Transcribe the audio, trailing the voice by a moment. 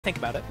Think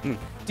about it.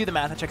 Do the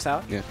math, it checks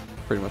out. Yeah,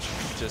 pretty much.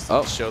 Just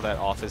show that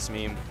Office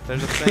meme. They're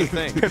the same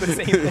thing. They're the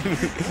same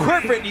thing.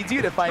 Corporate needs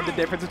you to find the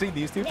difference between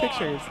these two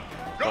pictures.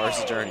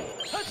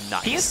 BarsTheJourney.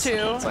 Nice. He is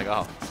too. It's like,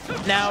 oh.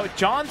 Now,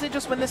 John did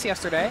just win this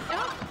yesterday.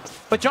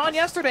 But John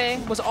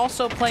yesterday was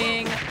also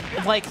playing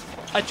like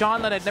a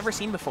John that I'd never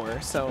seen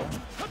before, so...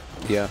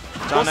 Yeah.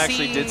 John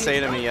actually did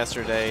say to me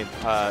yesterday,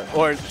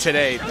 or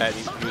today, that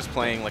he was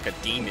playing like a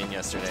demon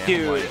yesterday.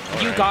 Dude,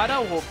 like, you right.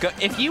 gotta go,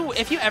 if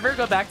you ever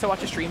go back to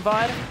watch a stream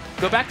VOD,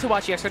 go back to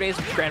watch yesterday's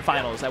grand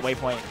finals at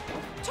Waypoint.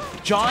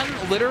 John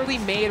literally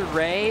made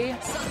Ray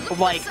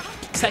like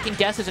second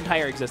guess his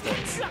entire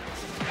existence.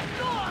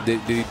 Did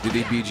he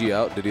BG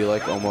out? Did he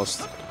like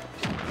almost?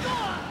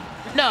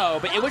 No,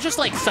 but it was just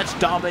like such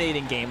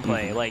dominating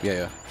gameplay. Like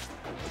Yeah.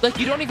 Like,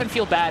 you don't even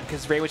feel bad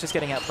because Ray was just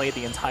getting outplayed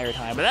the entire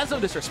time. But that's no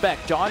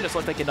disrespect. John just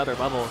looked like another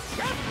level.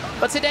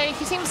 But today,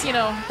 he seems, you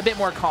know, a bit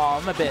more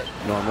calm, a bit...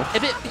 Normal?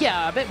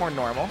 A bit more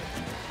normal.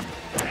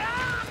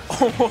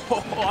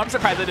 Oh, I'm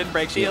surprised I didn't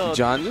break shield. Yeah,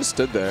 John just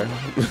stood there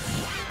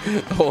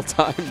the whole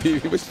time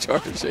Vivi was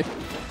charging.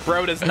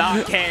 Bro does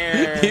not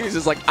care. He was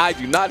just like, I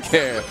do not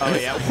care. Oh,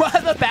 yeah.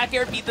 What? The back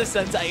air beat the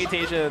Sun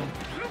Salutation.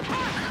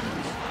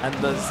 And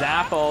the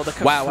Zapple, the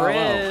Capriz. Wow.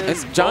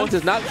 And John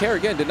does not care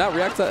again, did not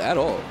react to that at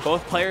all.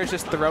 Both players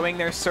just throwing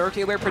their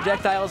circular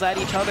projectiles at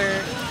each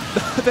other.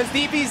 The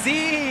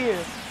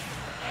DBZ!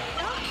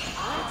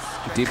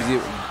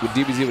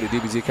 DBZ with a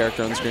DBZ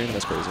character on the screen?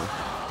 That's crazy.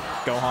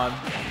 Gohan.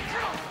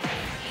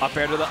 Up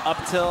air to the up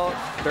tilt,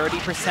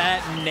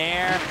 30%,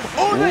 nair.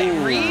 Oh,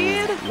 that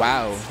read!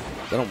 Wow,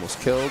 that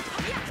almost killed.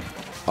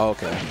 Oh,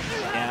 okay.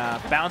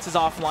 Yeah, bounces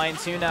offline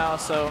too now,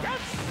 so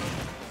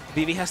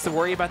Vivi has to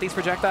worry about these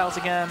projectiles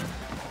again.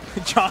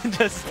 John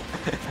just...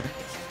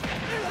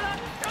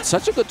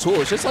 Such a good tool.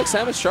 It's just like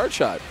Samus Shard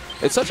Shot.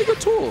 It's such a good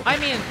tool. I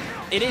mean,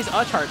 it is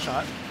a charge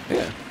shot.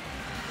 Yeah.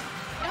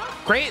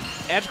 Great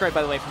edge guard,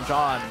 by the way, from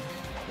John.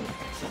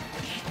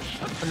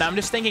 Now I'm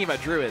just thinking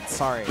about Druids.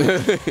 Sorry.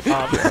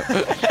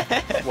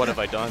 What have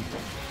I done?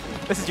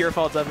 This is your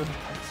fault, Evan.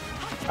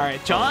 All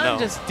right, John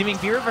just doing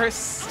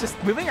V-reverse,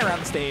 just moving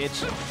around the stage.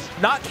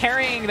 Not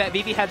caring that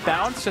Vivi had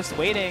bounce, just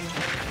waiting.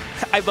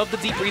 I love the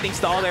deep breathing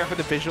stall there for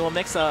the visual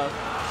mix-up.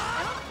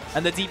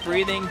 And the deep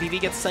breathing, Vivi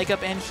gets psych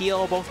up and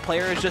heal. Both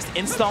players just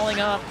installing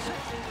up.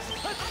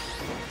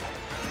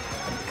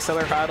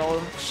 Accelerate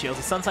rattle, shields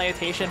a Sun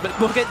Salutation, but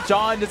look at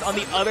John just on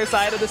the other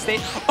side of the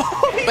stage.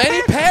 Oh,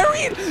 he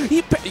parried!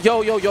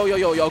 Yo.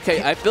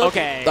 Okay, I feel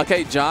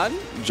okay, John.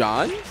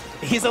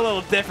 He's a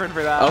little different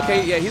for that.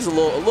 Okay, yeah, he's a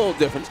little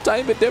different. It's a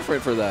tiny bit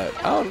different for that.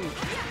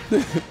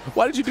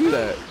 Why did you do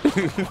that?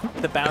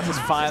 The bounce is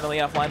finally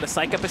offline. The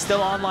psych up is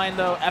still online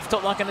though.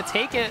 F-tilt not gonna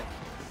take it.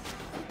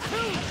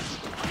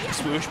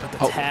 Swoosh, but the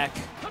tech.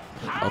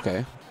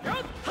 Okay.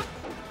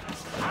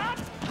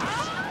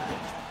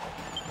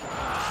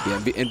 Yeah,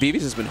 and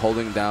Vivi's has been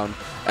holding down,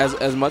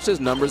 as much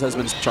as Numbers has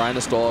been trying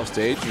to stall off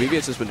stage, Vivi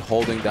has just been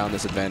holding down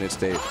this advantage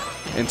state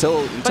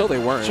until they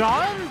weren't.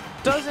 John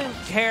doesn't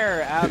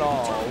care at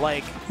all.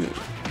 Like,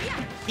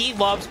 he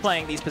loves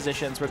playing these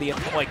positions where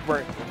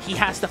where he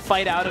has to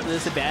fight out of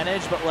this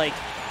advantage, but like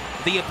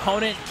the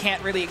opponent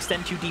can't really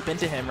extend too deep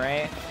into him,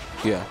 right?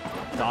 Yeah.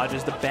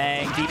 Dodges the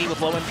bang. Vivi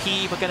with low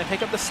MP, but gonna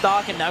pick up the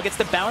stock and now gets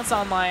the bounce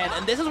online.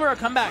 And this is where a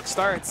comeback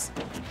starts.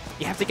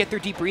 You have to get through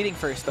deep breathing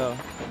first, though.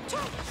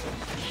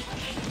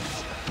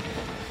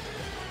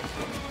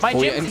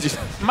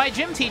 My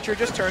gym teacher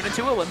just turned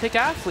into an Olympic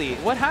athlete.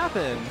 What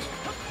happened?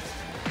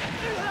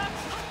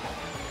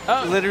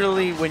 Oh.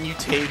 Literally, when you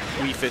take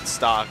Wii Fit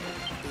stock,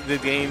 the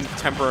game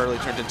temporarily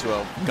turned into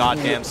a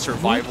goddamn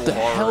survival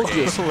horror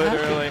game.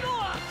 Literally.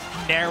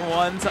 Nair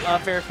 1 to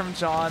up air from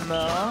John,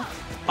 though.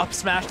 Up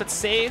smash that's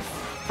safe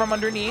from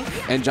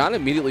underneath. And John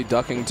immediately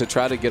ducking to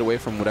try to get away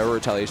from whatever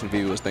retaliation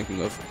Vivi was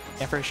thinking of.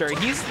 Yeah, for sure.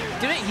 He's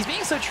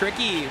being so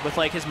tricky with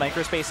like his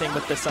micro spacing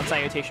with the Sun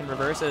Salutation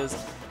reverses.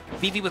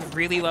 Vivi with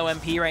really low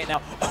MP right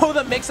now. Oh,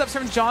 the mix-ups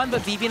from John,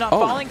 but Vivi not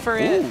falling for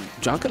it.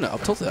 John gonna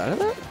up tilt it out of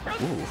that?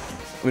 Ooh.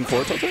 I mean,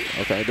 forward tilt it?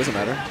 Okay, it doesn't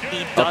matter.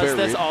 He does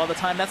this all the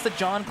time. That's the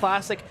John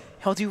classic.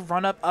 He'll do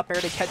run-up up air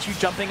to catch you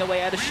jumping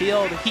away at a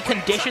shield. He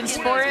conditions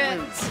for it,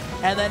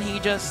 and then he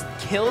just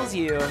kills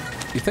you.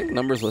 You think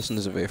Numbers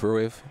listens to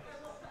Vaporwave?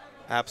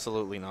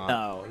 Absolutely not.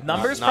 No,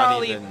 Numbers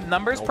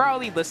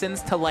probably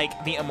listens to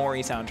like the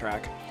Amori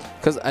soundtrack.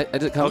 Because I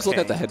was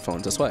looking at the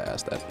headphones. That's why I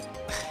asked that.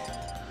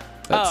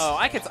 Oh,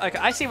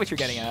 I see what you're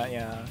getting at.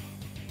 Yeah.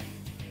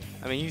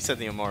 I mean, you said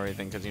the Amori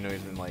thing because you know he's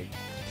been like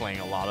playing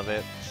a lot of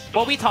it.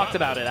 Well, we talked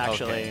about it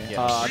actually. Okay,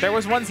 yeah. There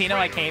was one Xeno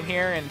I came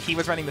here and he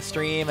was running the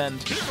stream and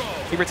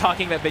we were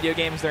talking about video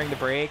games during the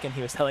break and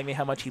he was telling me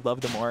how much he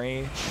loved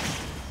Amori.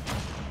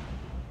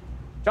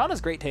 John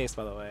has great taste,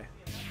 by the way.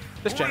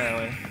 Just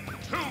generally.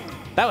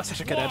 That was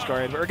such a good edge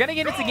guard. We're gonna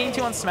get into game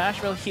 2 on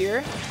Smashville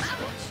here.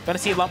 Gonna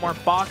see a lot more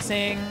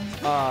boxing.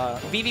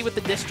 Vivi with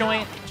the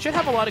disjoint. Should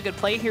have a lot of good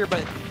play here,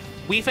 but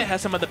Wii Fit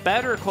has some of the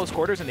better close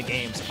quarters in the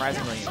game,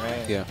 surprisingly,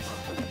 right? Yeah.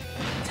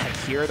 Tech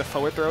here, the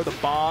forward throw, the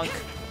bonk,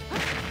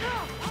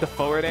 the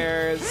forward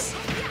airs.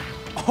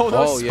 Oh,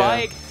 those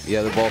spike. Yeah.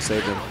 Yeah, the ball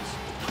saved him.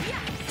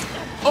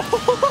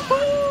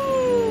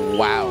 Oh!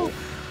 Wow.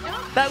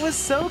 That was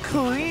so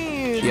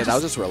clean. Yeah, that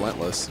was just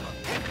relentless.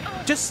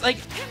 Just like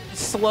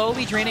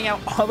slowly draining out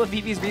all of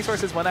Vivi's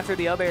resources one after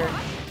the other.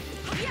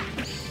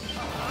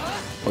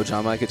 Oh,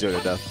 John might get you to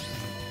death.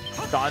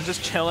 John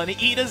just chilling.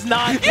 He does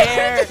not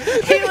care.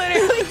 He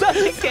literally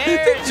doesn't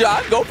care. Did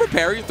John go for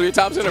parry 3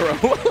 times in a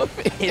row?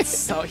 He's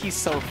so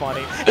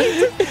funny.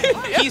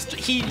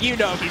 You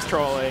know he's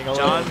trolling a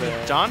little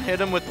bit. John hit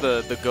him with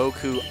the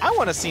Goku. I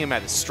want to see him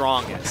at his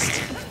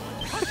strongest.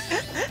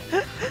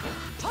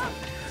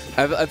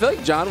 I feel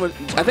like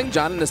I think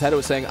John in his head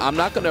was saying, I'm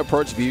not going to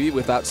approach Vivi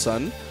without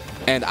Sun,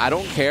 and I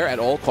don't care at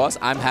all costs.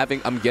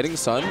 I'm getting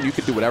Sun. You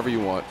can do whatever you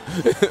want.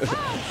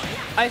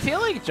 I feel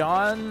like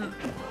John,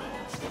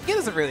 he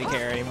doesn't really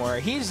care anymore.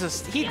 He's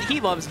just he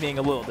loves being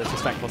a little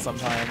disrespectful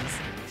sometimes.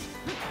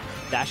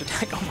 Dash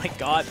attack. Oh my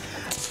god.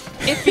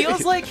 It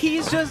feels like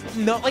he's just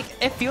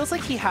it feels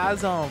like he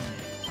has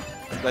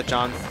That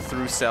John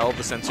threw Cell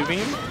the Sensu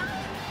Beam.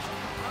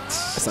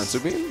 Sensu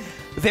Beam?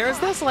 There's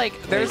this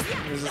This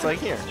is like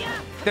here.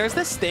 There's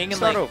this thing and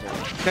Start like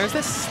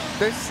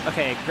over.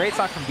 okay, great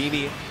stock from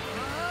Vivi.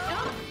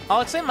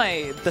 I'll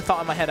explain the thought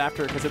in my head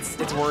after because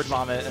it's word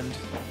vomit and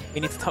we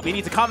need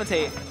to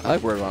commentate. I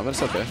like word vomit.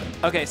 It's okay.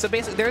 Okay, so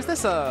basically there's this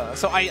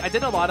so I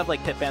did a lot of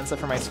like pit band stuff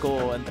for my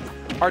school, and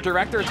our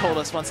director told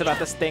us once about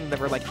this thing that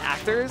we're like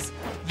actors,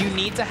 you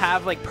need to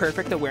have like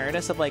perfect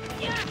awareness of like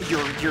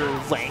your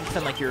length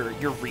and like your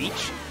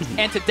reach.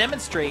 And to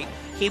demonstrate,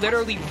 he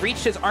literally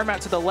reached his arm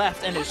out to the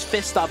left and his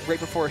fist stopped right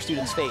before a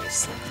student's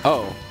face.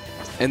 Oh.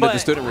 And did the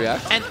student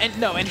react?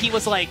 And he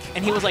was like,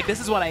 this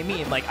is what I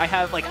mean. Like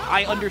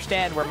I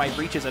understand where my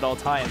reach is at all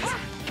times.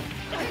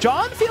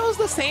 John feels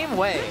the same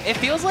way. It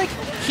feels like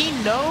he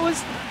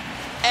knows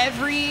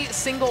every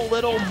single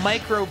little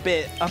micro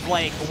bit of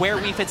like where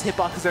Wii Fit's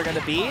hitboxes are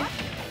gonna be,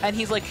 and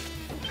he's like,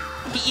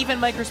 he even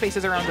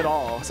microspaces around it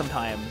all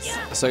sometimes.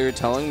 So you're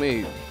telling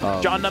me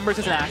John Numbers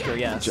is an actor,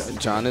 yes.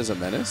 John is a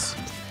menace?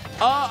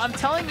 I'm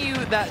telling you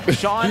that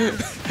John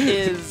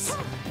is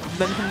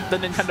the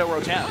Nintendo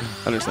World Champ.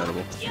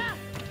 Understandable.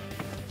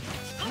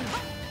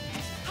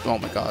 Oh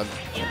my god.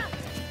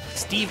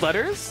 Steve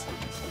Letters?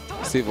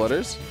 Steve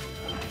Letters?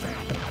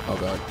 Oh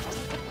god.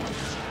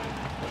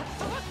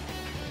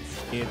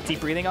 Deep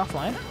breathing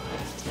offline.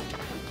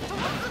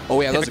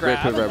 Oh yeah, that was a great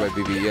pivot right by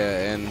Vivi.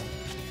 Yeah, and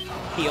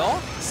Heal,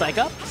 Psych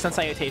Up,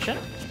 Senseitation.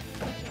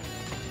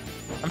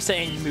 I'm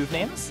saying move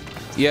names.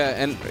 Yeah,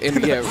 and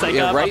yeah,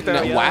 right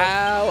now. Yeah.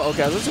 Wow.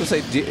 Okay, I was just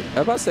gonna say. I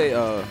was about to say.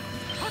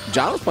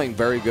 John was playing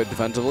very good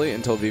defensively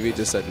until Vivi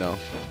just said no.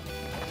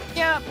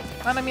 Yeah,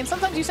 and I mean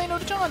sometimes you say no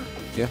to John.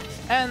 Yeah.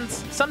 And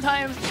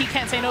sometimes he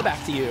can't say no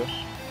back to you.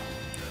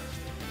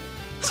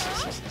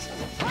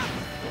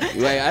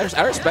 Yeah,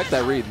 I respect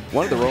that read.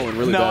 Wanted the rolling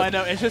really bad. No, I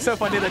know. It's just so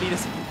funny that he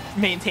just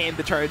maintained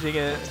the charging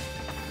it.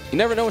 You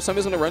never know when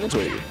somebody's going to run into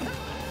it.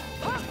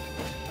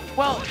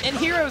 Well, in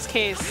Hero's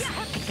case,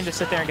 he can just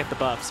sit there and get the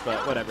buffs,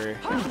 but whatever.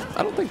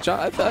 I don't think John...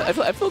 I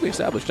feel we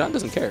established. John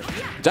doesn't care.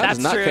 John does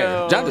not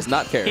care. John does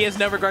not care. He has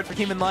no regard for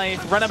human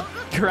life. Run up,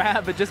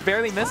 grab, but just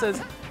barely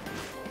misses.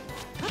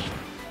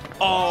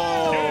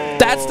 Oh.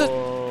 That's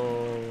the...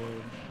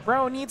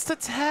 Bro needs to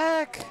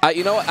tech.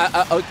 You know what?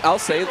 I'll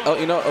say... Oh,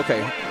 you know,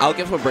 okay. I'll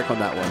give him a break on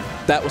that one.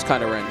 That was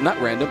kind of random. Not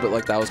random, but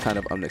like that was kind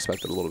of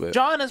unexpected a little bit.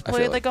 John has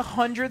played like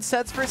 100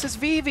 sets versus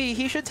Vivi.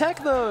 He should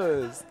tech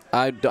those.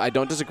 I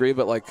don't disagree,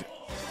 but like,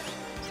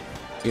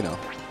 you know,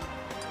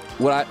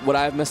 would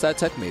I have missed that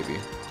tech maybe?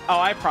 Oh,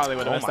 I probably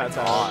would have missed that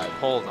tech.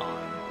 Hold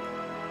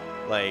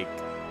on. Like,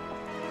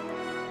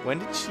 when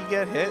did she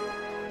get hit?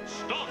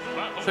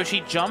 So she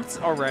jumped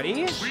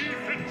already?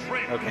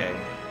 Okay.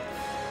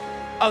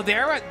 Oh,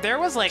 there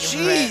was like...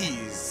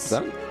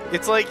 Jeez!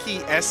 It's like he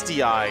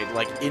SDI'd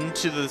like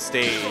into the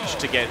stage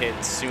to get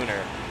hit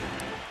sooner.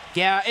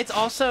 Yeah, it's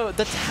also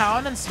the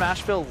town and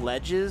Smashville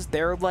ledges,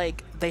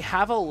 they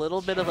have a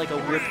little bit of like a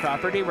weird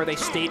property where they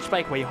stage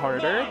spike way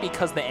harder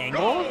because the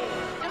angle.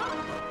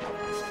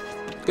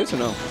 Good to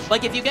know.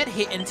 Like if you get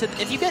hit into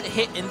if you get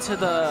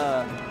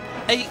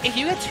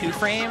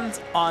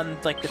 2-framed on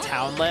like the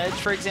town ledge,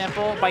 for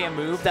example, by a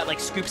move that like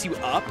scoops you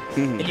up,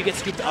 and you get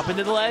scooped up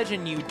into the ledge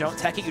and you don't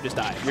tech it, you just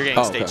die. You're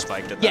getting stage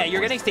spiked at that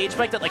you're getting stage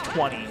spiked at like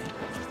 20.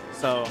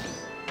 So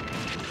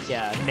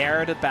yeah,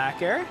 nair to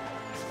back air.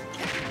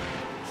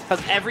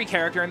 Because every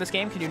character in this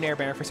game can do nair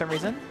bear for some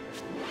reason.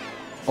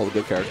 All the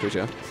good characters,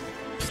 yeah.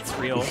 It's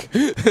real.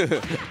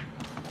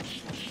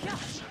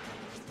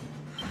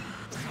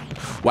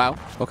 Wow.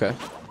 Okay.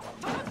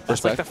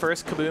 That's like the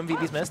first Kaboom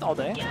Vivi's missed all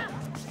day.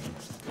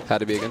 Had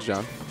to be against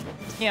John.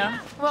 Yeah.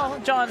 Well,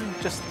 John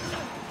just...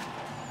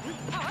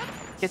 I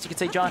guess you could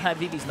say John had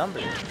Vivi's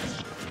number.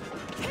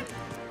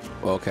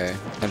 Okay.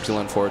 Empty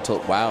line forward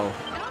tilt. Wow.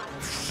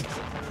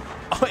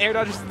 Oh, air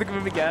dodges the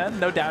Kaboom again.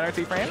 No downer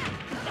 3-frame.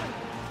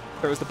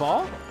 Throws the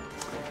ball.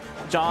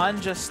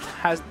 John just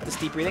has the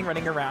steep breathing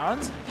running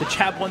around. The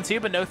Chab 1-2,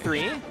 but no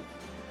 3.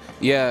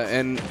 Yeah,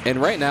 and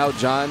right now,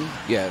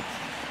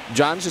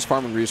 John's just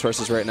farming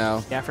resources right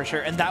now. Yeah, for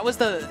sure. And that was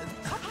the...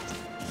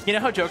 You know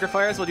how Joker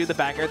players will do the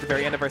back air at the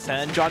very end of our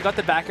send? John got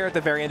the back air at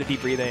the very end of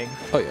deep breathing.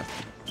 Oh, yeah.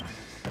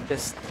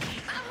 Just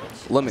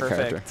limit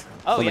perfect. character.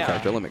 Oh, limit yeah.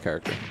 character, limit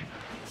character.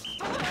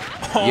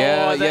 Oh,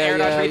 yeah, the air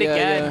dodge read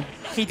again.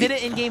 Yeah. He did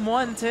it in game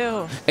 1,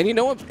 too. And you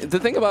know what? The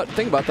thing about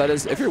that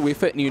is if you're Wii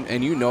Fit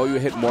and you know you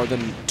hit more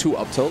than 2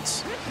 up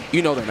tilts,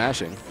 you know they're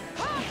mashing.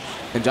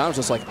 And John was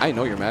just like, I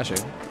know you're mashing.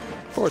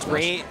 Forward smash.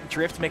 Great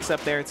drift mix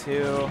up there,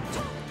 too.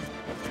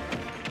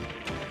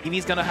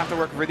 Vivi's going to have to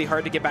work really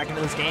hard to get back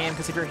into this game,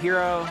 because if you're a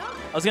hero,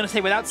 I was going to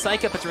say without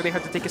psych up, it's really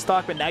hard to take a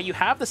stock, but now you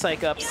have the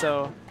psych up,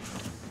 so.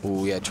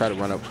 Ooh, yeah, try to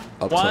run up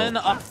One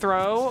tilt. up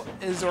throw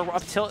or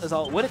up tilt is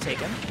all it would have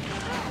taken.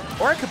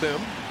 Or a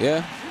kaboom.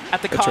 Yeah.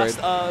 At the cost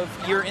of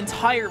your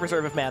entire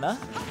reserve of mana.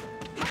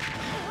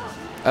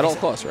 At all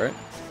costs, right?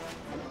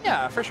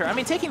 Yeah, for sure. I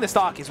mean, taking the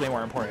stock is way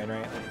more important,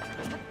 right?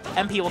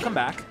 MP will come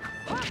back.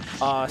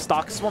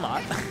 Stocks will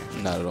not.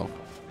 Not at all.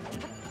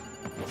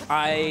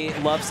 I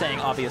love saying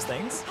obvious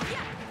things.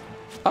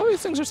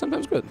 Obvious things are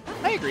sometimes good.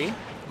 I agree.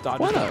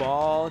 Dodging the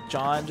ball.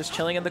 John just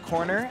chilling in the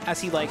corner,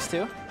 as he likes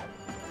to.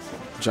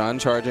 John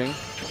charging.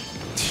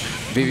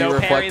 Vivi no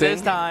reflecting. parry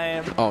this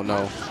time. Oh,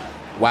 no.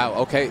 Wow,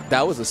 okay.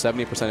 That was a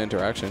 70%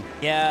 interaction.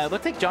 Yeah, it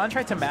looked like John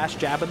tried to mash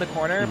jab in the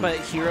corner, but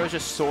Hero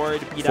just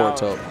soared, beat Forward out.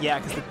 tilt. Yeah,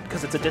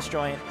 because it's a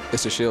disjoint.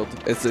 It's the shield.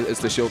 It's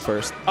the shield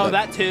first. Oh,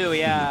 that too,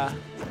 yeah.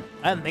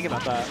 I didn't think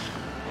about that.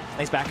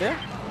 Nice back air.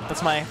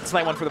 That's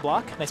my one for the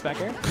block. Nice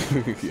back air.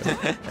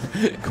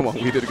 Come on,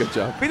 we did a good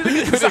job. We did a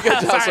good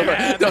job. Sorry,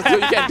 man. No, you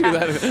can't do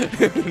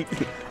that.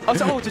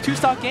 Oh, it's a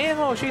 2-stock game?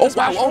 Oh, she oh,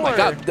 wow. Oh, my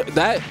God.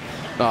 That...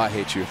 Oh, I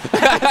hate you.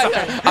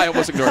 I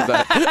almost ignored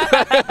that.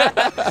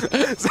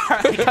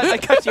 Sorry, I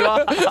cut you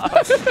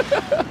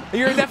off.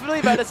 You're definitely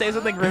about to say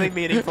something really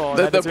meaningful.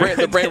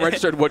 The brain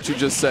registered what you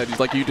just said. He's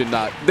like, you did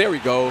not. There we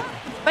go.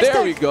 Nice there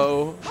take. we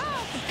go.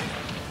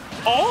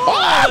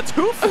 Oh, the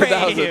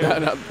 2-frame.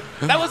 That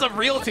That was a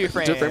real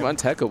 2-frame. 2-frame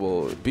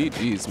untechable.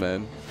 BGs,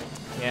 man.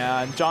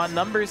 Yeah, and John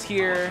Numbers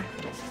here.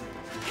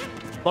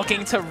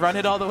 Looking to run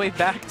it all the way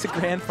back to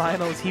Grand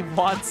Finals. He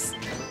wants...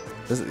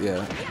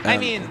 Yeah. I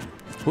mean...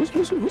 Who's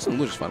in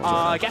Losers Finals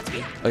right now?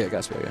 Gatsby. Oh, yeah,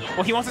 Gatsby, yeah.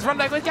 Well, he wants his run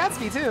back with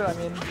Gatsby, too. I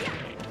mean...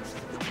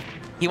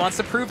 He wants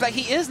to prove that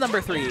he is number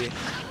 3.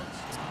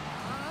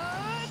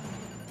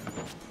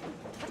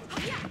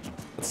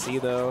 Let's see,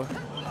 though.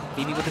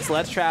 Vivi with his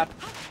ledge trap.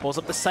 Pulls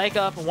up the psych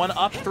up. One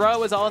up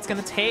throw is all it's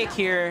going to take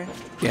here.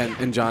 Yeah,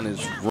 and John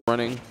is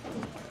running.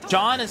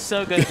 John is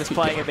so good at just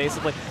playing it,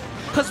 basically.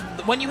 Because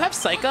when you have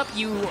psych up,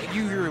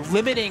 you're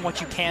limiting what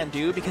you can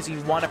do because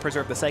you want to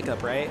preserve the psych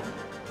up, right?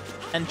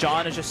 And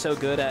John is just so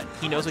good at,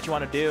 he knows what you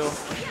want to do.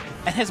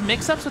 And his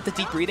mix-ups with the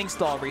deep breathing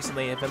stall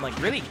recently have been like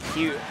really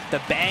cute.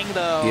 The bang,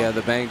 though. Yeah,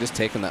 the bang just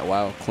taking that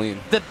wow clean.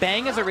 The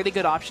bang is a really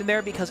good option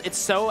there because it's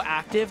so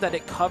active that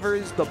it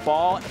covers the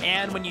ball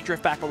and when you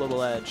drift back a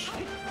little edge.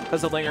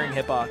 Because the lingering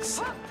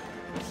hitbox.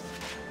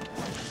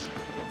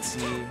 Let's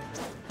see.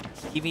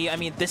 Vivi, I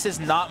mean, this is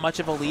not much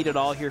of a lead at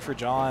all here for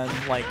John,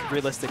 like,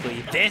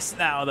 realistically. This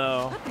now,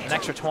 though, an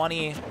extra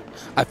 20.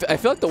 I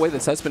feel like the way the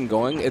set's been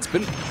going,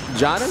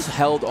 John has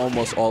held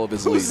almost all of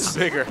his leads. Who's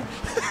bigger?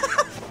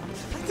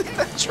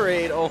 That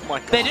trade, oh my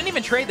God. They didn't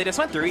even trade, they just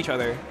went through each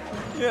other.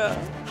 Yeah.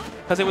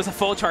 Because it was a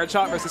full charge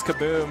shot versus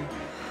kaboom.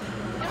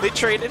 They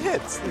traded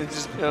hits. They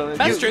just,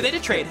 That's true, they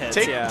did trade hits,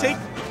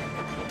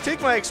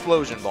 Take my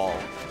explosion ball.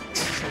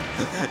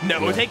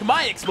 No, take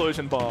my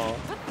explosion ball.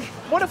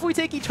 What if we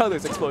take each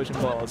other's explosion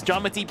balls?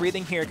 John with deep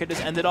breathing here could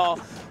just end it all.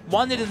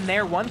 One in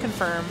there, one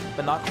confirmed,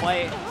 but not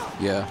quite.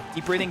 Yeah.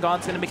 Deep breathing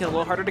Gaun's going to make it a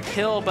little harder to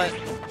kill, but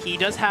he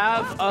does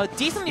have a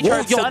decently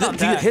charged stun on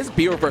deck. His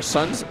B reverse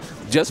stuns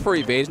just for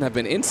evasion have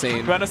been insane. You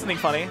want to know something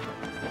funny?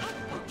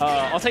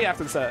 I'll tell you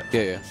after the set.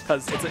 Yeah.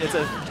 Because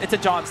it's a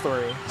John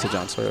story. It's a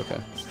John story, okay.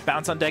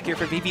 Bounce on deck here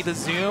for Vivi, the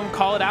zoom,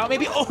 call it out.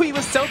 Maybe, oh, he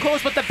was so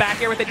close, but the back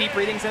air with the deep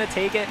breathing's going to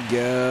take it.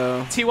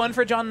 Yeah. 2-1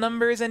 for John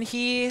Numbers, and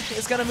he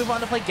is going to move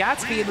on to play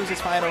Gatsby in Losers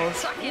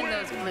Finals. In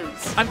those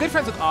blues. I'm good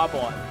friends with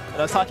Ob1.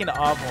 I was talking to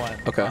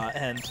Ob1. Okay.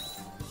 And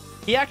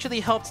he actually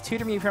helped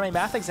tutor me for my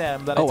math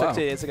exam that I took 2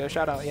 days ago.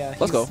 Shout out, yeah.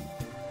 Let's go.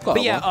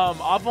 But yeah,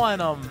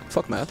 Ob1,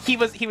 fuck math.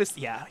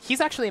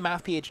 He's actually a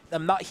math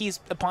PhD. He's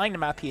applying to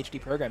math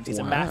PhD programs. He's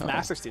a math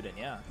master student,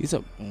 yeah. He's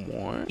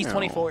He's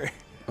 24.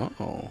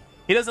 Uh-oh.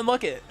 He doesn't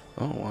look it.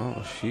 Oh,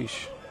 wow.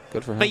 Sheesh.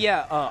 Good for him. But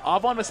yeah,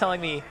 Ob1 was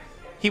telling me,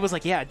 he was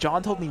like, yeah,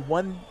 John told me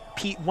one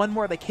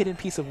more like hidden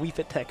piece of Wii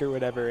Fit tech or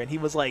whatever, and he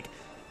was like,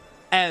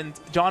 and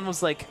John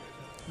was like,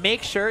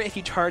 make sure if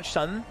you charge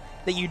Sun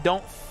that you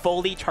don't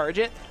fully charge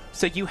it,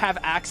 so you have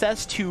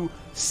access to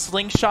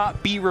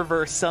slingshot B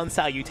reverse Sun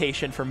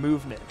salutation for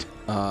movement.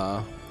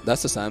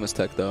 That's the Samus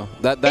tech though.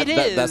 That's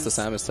the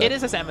Samus tech. It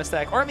is a Samus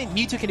tech. Or I mean,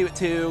 Mewtwo can do it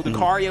too.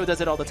 Lucario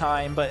does it all the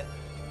time. But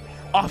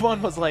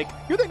Ob1 was like,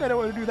 you think I don't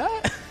want to do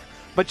that?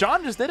 But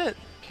John just did it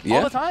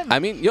all the time. I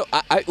mean,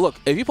 look,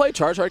 if you play a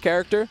charge hard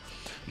character,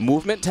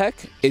 movement tech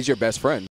is your best friend.